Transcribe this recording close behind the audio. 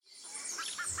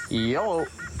Yo,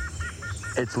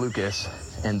 it's Lucas,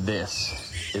 and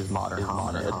this is Modern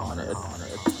Hominid.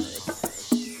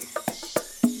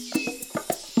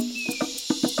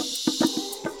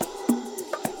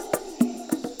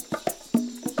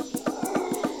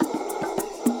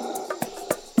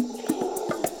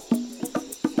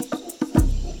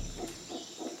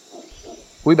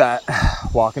 We back,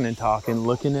 walking and talking,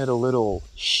 looking at a little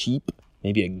sheep,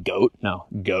 maybe a goat,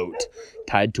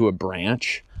 tied to a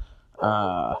branch.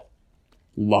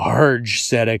 Large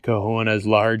set of kahunas,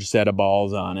 large set of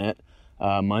balls on it,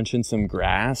 munching some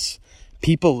grass.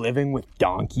 People living with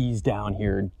donkeys down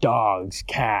here, dogs,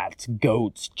 cats,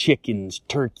 goats, chickens,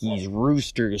 turkeys,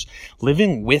 roosters,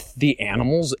 living with the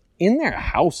animals in their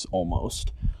house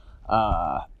almost.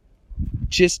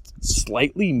 Just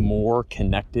slightly more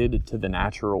connected to the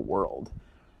natural world.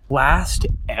 Last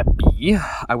epi,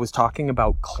 I was talking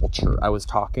about culture. I was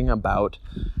talking about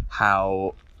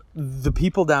how the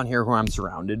people down here who I'm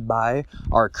surrounded by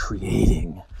are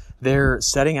creating. They're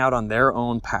setting out on their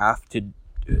own path to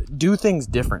do things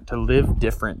different, to live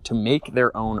different, to make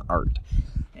their own art.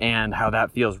 And how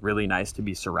that feels really nice to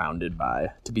be surrounded by,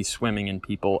 to be swimming in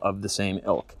people of the same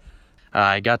ilk.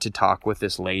 I got to talk with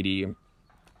this lady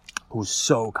who's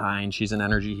so kind. She's an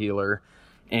energy healer.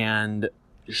 And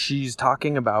she's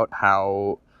talking about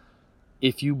how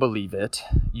if you believe it,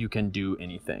 you can do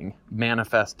anything.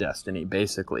 Manifest destiny,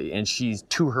 basically. And she's,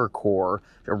 to her core,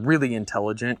 a really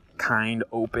intelligent, kind,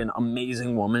 open,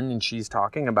 amazing woman. And she's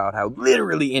talking about how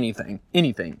literally anything,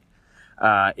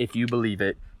 if you believe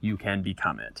it, you can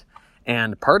become it.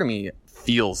 And part of me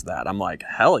feels that. I'm like,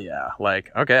 hell yeah.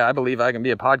 Like, okay, I believe I can be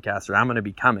a podcaster. I'm going to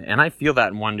become it. And I feel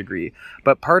that in one degree.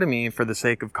 But part of me, for the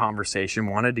sake of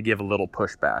conversation, wanted to give a little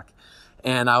pushback.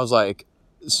 And I was like,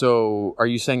 so are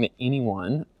you saying that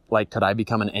anyone, like, could I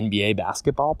become an NBA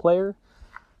basketball player?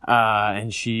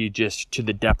 And she just, to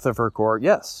the depth of her core,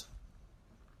 yes.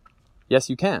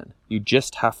 Yes, you can. You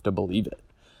just have to believe it.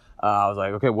 I was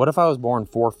like, okay, what if I was born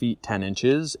 4 feet, 10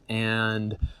 inches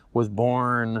and was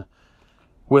born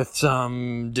with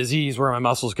some disease where my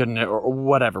muscles couldn't, or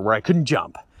whatever, where I couldn't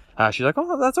jump? She's like,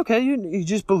 oh, that's okay. You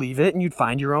just believe it and you'd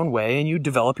find your own way and you'd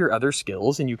develop your other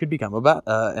skills and you could become an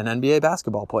NBA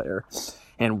basketball player.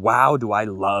 And wow, do I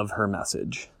love her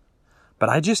message. But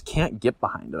I just can't get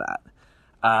behind that.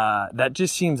 That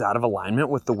just seems out of alignment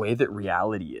with the way that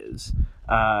reality is.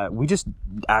 We just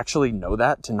actually know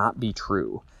that to not be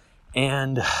true.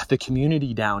 And the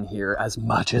community down here, as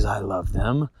much as I love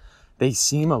them, they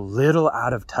seem a little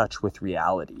out of touch with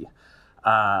reality.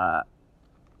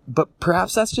 But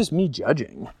perhaps that's just me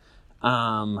judging.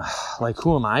 Like,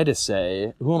 who am I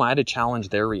to challenge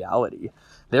their reality?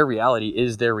 Their reality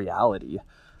is their reality.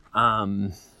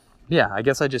 Yeah, I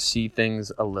guess I just see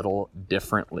things a little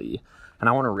differently. And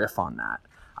I want to riff on that.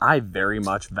 I very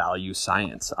much value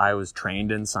science. I was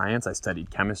trained in science. I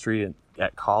studied chemistry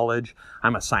at college.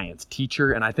 I'm a science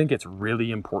teacher, and I think it's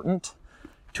really important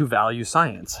to value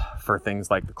science for things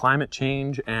like the climate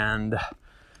change and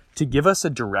to give us a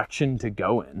direction to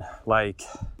go in. Like,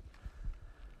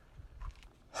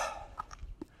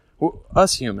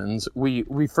 us humans,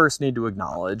 we first need to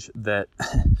acknowledge that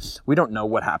we don't know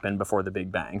what happened before the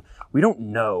Big Bang. We don't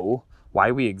know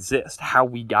why we exist, how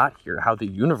we got here, how the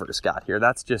universe got here.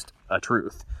 That's just a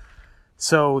truth.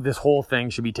 So this whole thing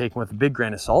should be taken with a big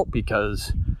grain of salt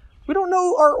because we don't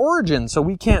know our origin, so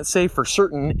we can't say for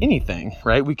certain anything,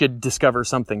 right? We could discover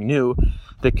something new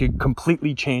that could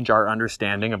completely change our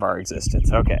understanding of our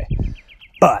existence. Okay.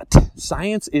 But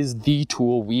science is the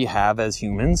tool we have as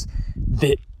humans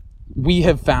that we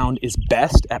have found is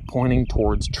best at pointing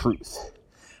towards truth.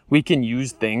 We can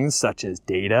use things such as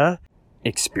data,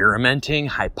 experimenting,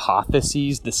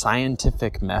 hypotheses, the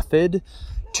scientific method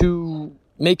to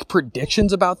make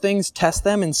predictions about things, test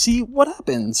them, and see what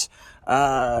happens.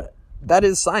 That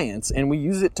is science, and we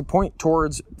use it to point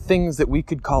towards things that we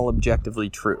could call objectively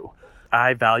true.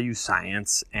 I value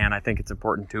science, and I think it's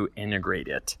important to integrate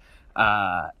it.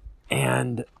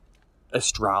 And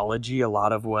astrology, a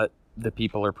lot of what the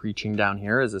people are preaching down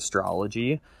here is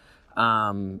astrology.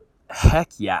 Heck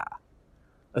yeah.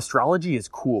 Astrology is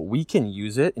cool. We can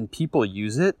use it, and people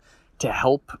use it to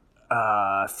help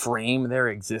frame their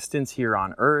existence here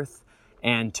on Earth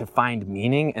and to find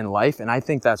meaning in life. And I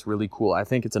think that's really cool. I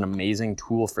think it's an amazing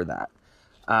tool for that.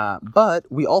 But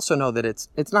we also know that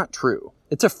it's not true.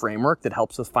 It's a framework that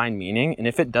helps us find meaning. And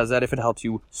if it does that, if it helps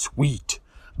you, sweet.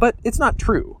 But it's not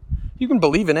true. You can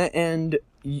believe in it and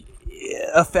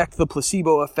affect the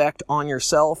placebo effect on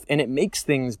yourself, and it makes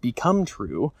things become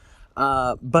true.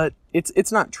 But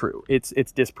it's not true. It's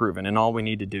disproven. And all we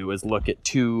need to do is look at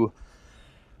two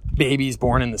babies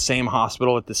born in the same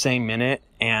hospital at the same minute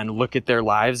and look at their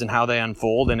lives and how they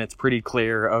unfold, and it's pretty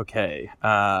clear, okay,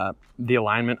 the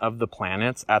alignment of the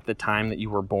planets at the time that you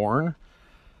were born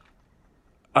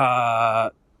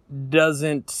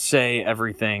doesn't say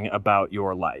everything about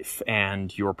your life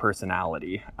and your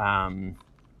personality.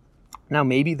 Now,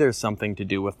 maybe there's something to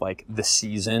do with like the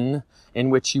season in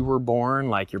which you were born.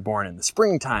 Like you're born in the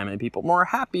springtime and people are more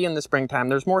happy in the springtime.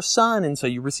 There's more sun, and so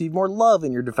you receive more love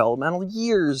in your developmental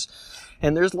years.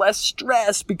 And there's less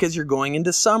stress because you're going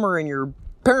into summer and your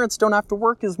parents don't have to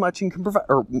work as much and can provide.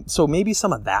 Or so maybe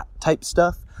some of that type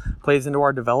stuff plays into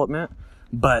our development.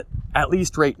 But at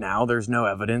least right now, there's no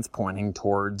evidence pointing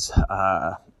towards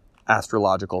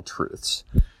astrological truths.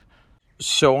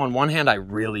 So on one hand, I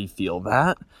really feel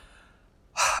that.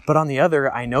 But on the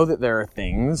other, I know that there are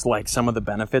things like some of the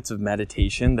benefits of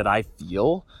meditation that I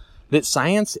feel that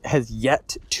science has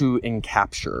yet to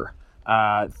encapture.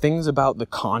 Things about the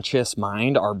conscious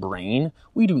mind, our brain,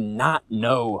 we do not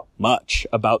know much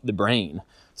about the brain.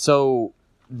 So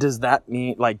does that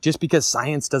mean, like, just because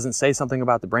science doesn't say something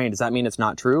about the brain, does that mean it's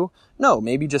not true? No,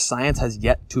 maybe just science has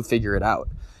yet to figure it out.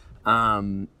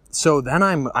 So then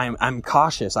I'm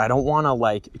cautious. I don't want to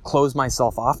like close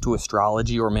myself off to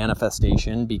astrology or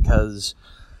manifestation because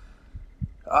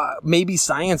maybe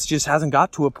science just hasn't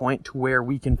got to a point to where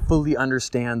we can fully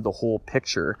understand the whole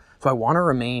picture. So I want to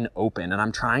remain open, and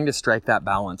I'm trying to strike that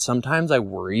balance. Sometimes I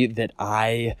worry that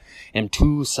I am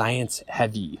too science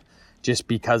heavy just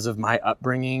because of my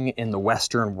upbringing in the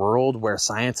Western world where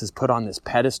science is put on this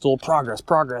pedestal. Progress,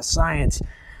 science,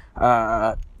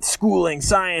 schooling,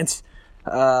 science.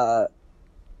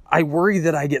 I worry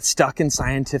that I get stuck in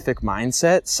scientific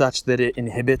mindset such that it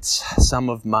inhibits some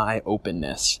of my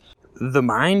openness. The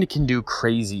mind can do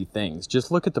crazy things. Just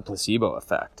look at the placebo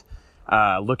effect.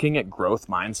 Looking at growth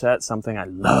mindset, something I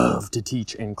love to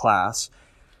teach in class,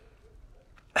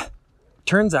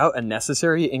 turns out a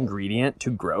necessary ingredient to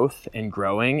growth and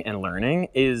growing and learning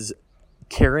is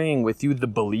carrying with you the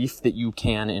belief that you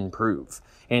can improve.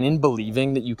 And in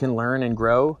believing that you can learn and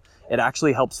grow, it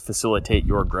actually helps facilitate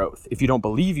your growth. If you don't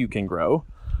believe you can grow,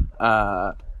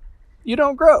 you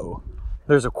don't grow.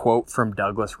 There's a quote from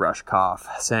Douglas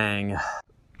Rushkoff saying,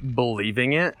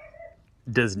 believing it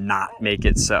does not make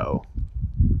it so,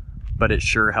 but it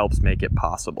sure helps make it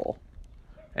possible.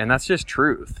 And that's just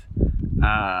truth.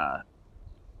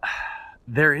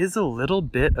 There is a little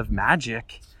bit of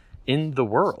magic in the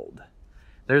world.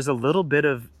 There's a little bit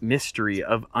of mystery,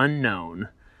 of unknown,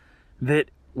 that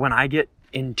when I get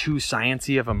in too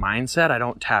sciencey of a mindset, I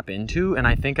don't tap into, and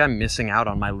I think I'm missing out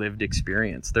on my lived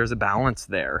experience. There's a balance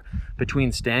there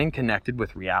between staying connected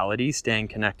with reality, staying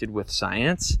connected with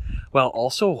science, while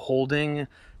also holding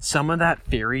some of that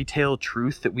fairy tale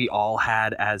truth that we all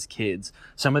had as kids,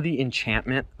 some of the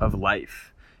enchantment of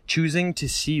life, choosing to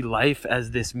see life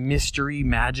as this mystery,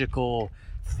 magical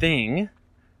thing,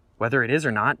 whether it is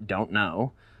or not, don't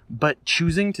know, but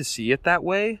choosing to see it that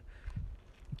way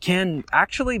can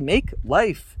actually make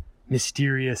life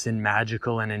mysterious and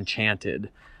magical and enchanted.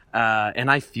 And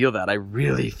I feel that. I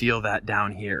really feel that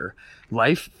down here.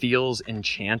 Life feels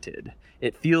enchanted.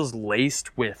 It feels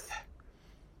laced with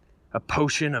a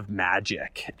potion of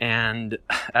magic. And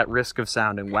at risk of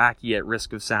sounding wacky, at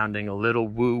risk of sounding a little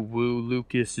woo-woo,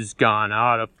 Lucas has gone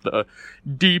out of the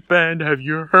deep end. Have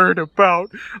you heard about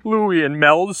Louie and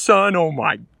Mel's son? Oh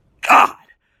my God,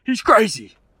 he's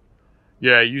crazy.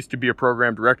 Yeah, he used to be a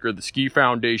program director of the Ski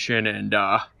Foundation, and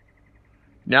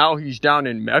now he's down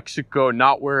in Mexico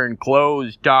not wearing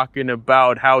clothes, talking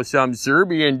about how some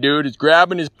Serbian dude is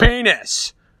grabbing his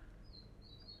penis.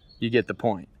 You get the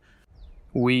point.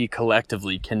 We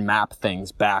collectively can map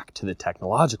things back to the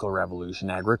technological revolution,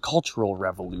 agricultural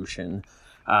revolution,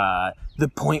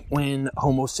 the point when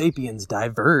Homo sapiens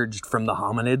diverged from the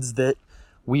hominids that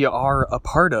we are a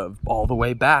part of, all the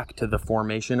way back to the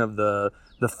formation of the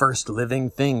first living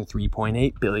thing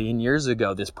 3.8 billion years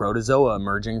ago, this protozoa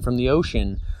emerging from the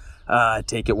ocean.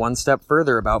 Take it one step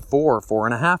further, about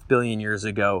 4.5 billion years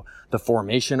ago, the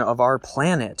formation of our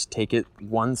planet. Take it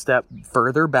one step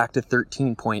further, back to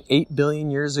 13.8 billion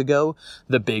years ago,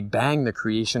 the Big Bang, the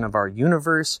creation of our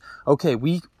universe. Okay,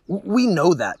 we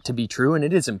know that to be true, and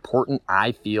it is important,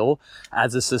 I feel,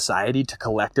 as a society to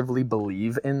collectively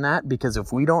believe in that, because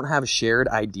if we don't have shared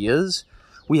ideas,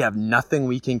 we have nothing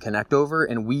we can connect over,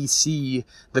 and we see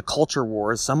the culture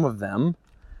wars, some of them,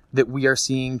 that we are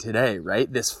seeing today,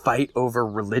 right? This fight over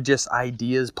religious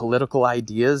ideas, political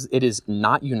ideas, it is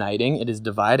not uniting, it is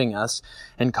dividing us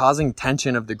and causing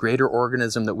tension of the greater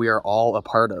organism that we are all a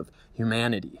part of,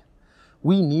 humanity.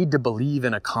 We need to believe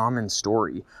in a common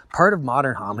story. Part of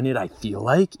Modern Hominid, I feel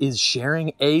like, is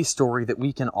sharing a story that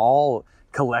we can all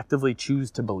collectively choose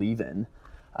to believe in.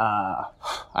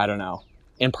 I don't know.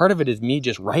 And part of it is me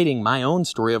just writing my own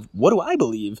story of what do I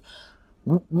believe?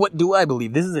 What do I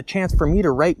believe? This is a chance for me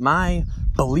to write my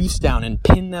beliefs down and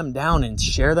pin them down and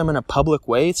share them in a public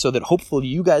way so that hopefully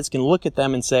you guys can look at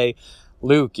them and say,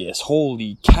 Lucas,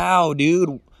 holy cow,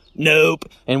 dude. Nope.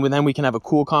 And then we can have a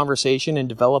cool conversation and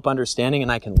develop understanding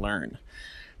and I can learn.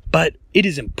 But it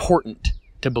is important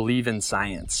to believe in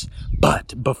science.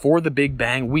 But before the Big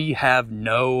Bang, we have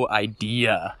no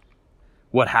idea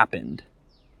what happened.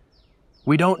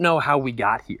 We don't know how we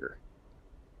got here.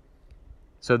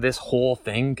 So this whole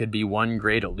thing could be one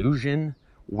great illusion.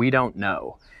 We don't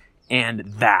know.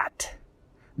 And that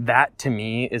to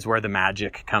me is where the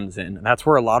magic comes in. That's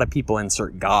where a lot of people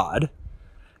insert God.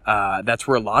 That's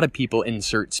where a lot of people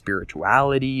insert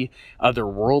spirituality,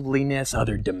 otherworldliness,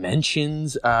 other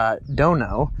dimensions. Don't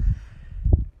know.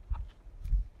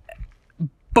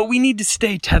 But we need to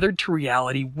stay tethered to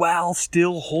reality while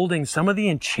still holding some of the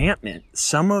enchantment,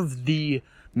 some of the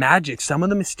magic, some of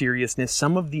the mysteriousness,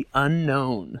 some of the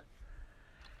unknown.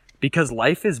 Because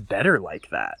life is better like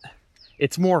that.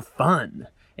 It's more fun.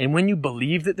 And when you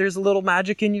believe that there's a little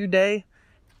magic in your day,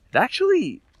 it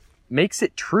actually makes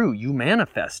it true. You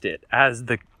manifest it, as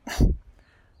the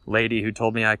lady who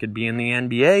told me I could be in the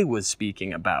NBA was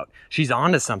speaking about. She's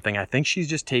onto something. I think she's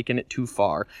just taken it too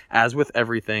far. As with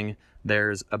everything,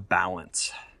 there's a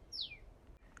balance.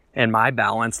 And my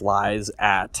balance lies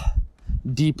at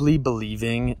deeply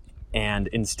believing and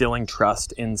instilling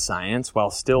trust in science while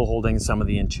still holding some of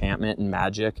the enchantment and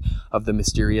magic of the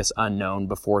mysterious unknown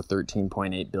before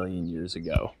 13.8 billion years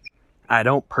ago. I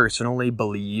don't personally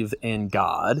believe in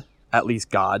God, at least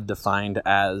God defined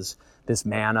as this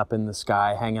man up in the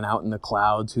sky hanging out in the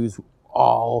clouds who's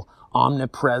all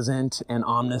omnipresent and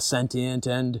omniscient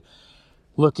and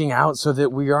looking out so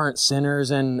that we aren't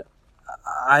sinners. And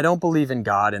I don't believe in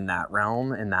God in that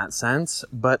realm, in that sense,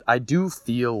 but I do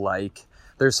feel like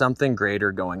there's something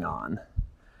greater going on.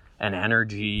 An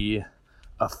energy,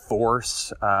 a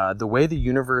force. The way the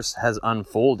universe has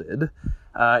unfolded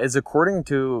is according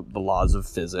to the laws of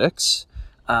physics.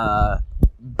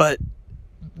 But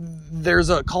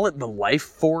there's call it the life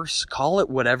force, call it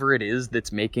whatever it is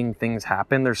that's making things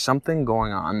happen. There's something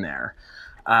going on there.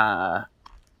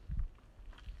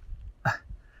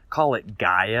 Call it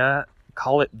Gaia,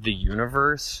 call it the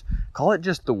universe, call it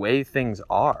just the way things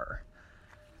are.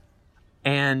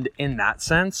 And in that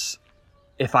sense,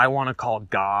 if I want to call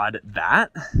God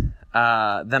that,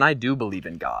 then I do believe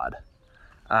in God.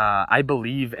 I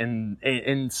believe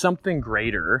in something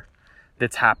greater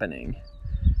that's happening.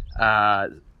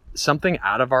 Something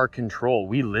out of our control.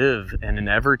 We live in an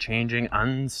ever-changing,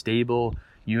 unstable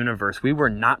universe. We were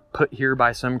not put here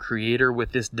by some creator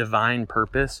with this divine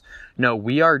purpose. No,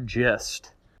 we are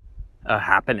just a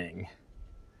happening.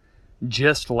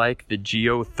 Just like the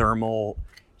geothermal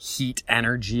heat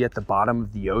energy at the bottom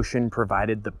of the ocean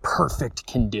provided the perfect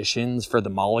conditions for the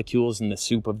molecules in the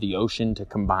soup of the ocean to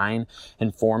combine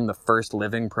and form the first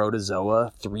living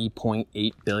protozoa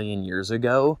 3.8 billion years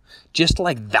ago. Just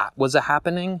like that was a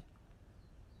happening,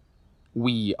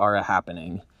 we are a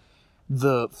happening.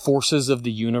 The forces of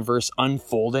the universe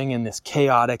unfolding in this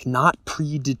chaotic, not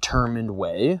predetermined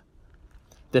way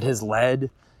that has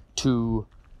led to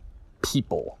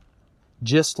people.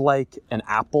 Just like an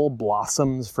apple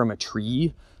blossoms from a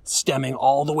tree, stemming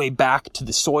all the way back to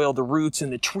the soil, the roots,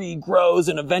 and the tree grows,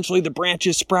 and eventually the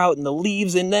branches sprout and the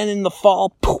leaves, and then in the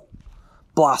fall, poof,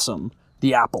 blossom,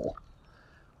 the apple.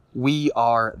 We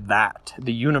are that,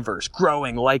 the universe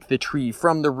growing like the tree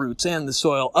from the roots and the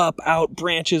soil, up, out,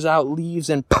 branches out, leaves,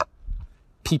 and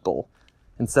people.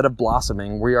 Instead of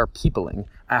blossoming, we are peopling,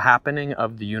 a happening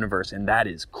of the universe, and that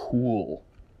is cool.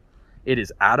 It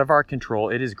is out of our control.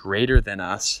 It is greater than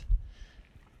us.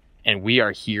 And we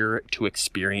are here to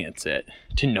experience it,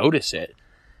 to notice it,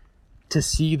 to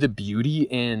see the beauty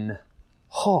in,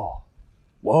 oh,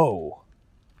 whoa,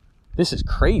 this is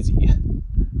crazy.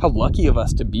 How lucky of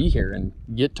us to be here and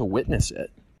get to witness it.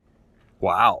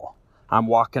 Wow. I'm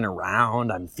walking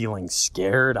around. I'm feeling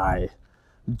scared. I'm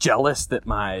jealous that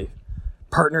my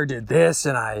partner did this,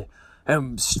 and I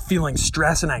am feeling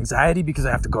stress and anxiety because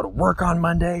I have to go to work on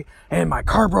Monday, and my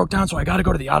car broke down, so I got to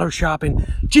go to the auto shop,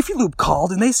 and Jiffy Lube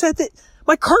called, and they said that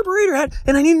my carburetor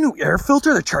and I need a new air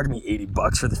filter. They're charging me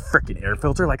 $80 for the freaking air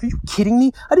filter. Like, are you kidding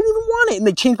me? I didn't even want it. And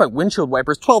they changed my windshield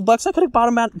wipers, $12. I could have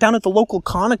bought them down at the local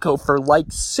Conoco for like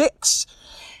 $6.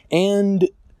 And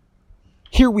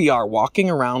here we are walking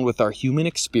around with our human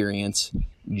experience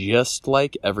just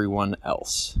like everyone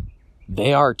else.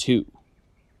 They are too.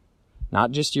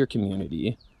 not just your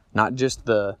community, not just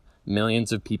the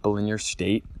millions of people in your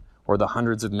state or the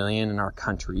hundreds of millions in our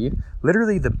country,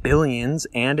 literally the billions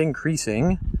and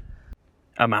increasing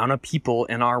amount of people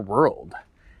in our world.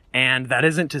 And that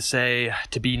isn't to say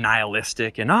to be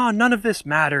nihilistic and, none of this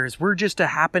matters. We're just a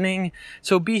happening.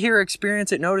 So be here,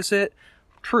 experience it, notice it.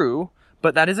 True.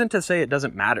 But that isn't to say it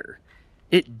doesn't matter.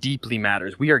 It deeply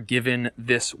matters. We are given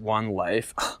this one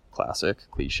life. Classic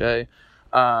cliche.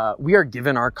 We are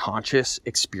given our conscious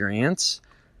experience.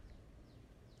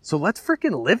 So let's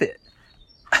freaking live it.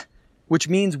 Which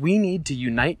means we need to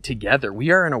unite together.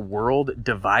 We are in a world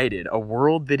divided, a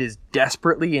world that is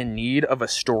desperately in need of a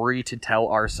story to tell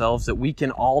ourselves that we can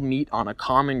all meet on a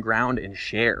common ground and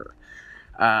share.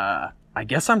 I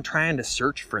guess I'm trying to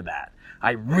search for that.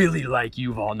 I really like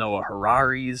Yuval Noah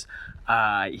Harari's.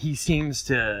 He seems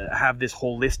to have this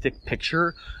holistic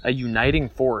picture, a uniting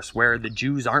force where the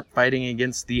Jews aren't fighting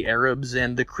against the Arabs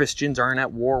and the Christians aren't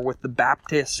at war with the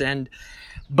Baptists,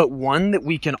 but one that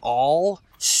we can all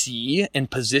see and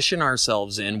position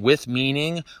ourselves in with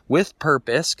meaning, with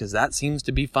purpose, because that seems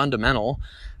to be fundamental,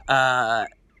 and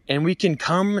we can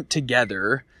come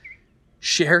together,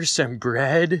 share some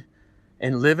bread,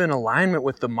 and live in alignment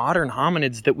with the modern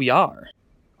hominids that we are.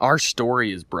 Our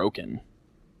story is broken.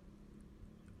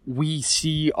 We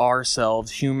see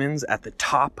ourselves, humans, at the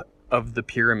top of the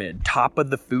pyramid, top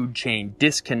of the food chain,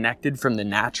 disconnected from the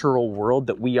natural world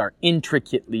that we are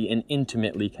intricately and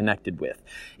intimately connected with.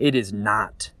 It is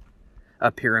not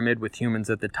a pyramid with humans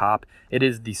at the top. It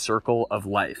is the circle of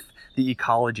life, the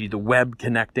ecology, the web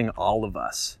connecting all of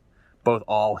us, both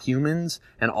all humans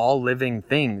and all living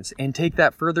things. And take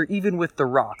that further, even with the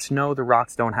rocks. No, the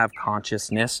rocks don't have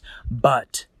consciousness,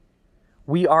 but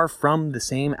we are from the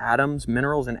same atoms,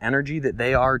 minerals, and energy that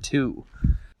they are too.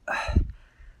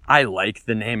 I like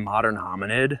the name modern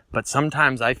hominid, but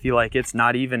sometimes I feel like it's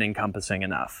not even encompassing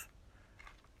enough.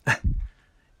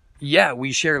 Yeah,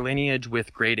 we share lineage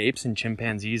with great apes and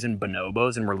chimpanzees and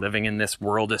bonobos, and we're living in this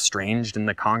world estranged in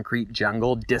the concrete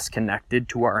jungle, disconnected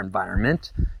to our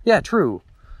environment. Yeah, true.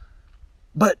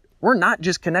 But we're not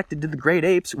just connected to the great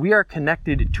apes, we are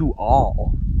connected to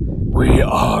all. We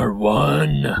are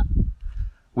one.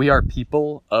 We are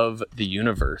people of the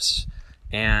universe,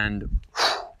 and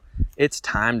it's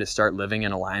time to start living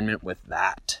in alignment with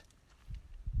that.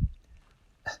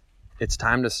 It's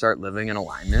time to start living in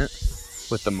alignment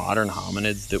with the modern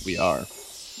hominids that we are.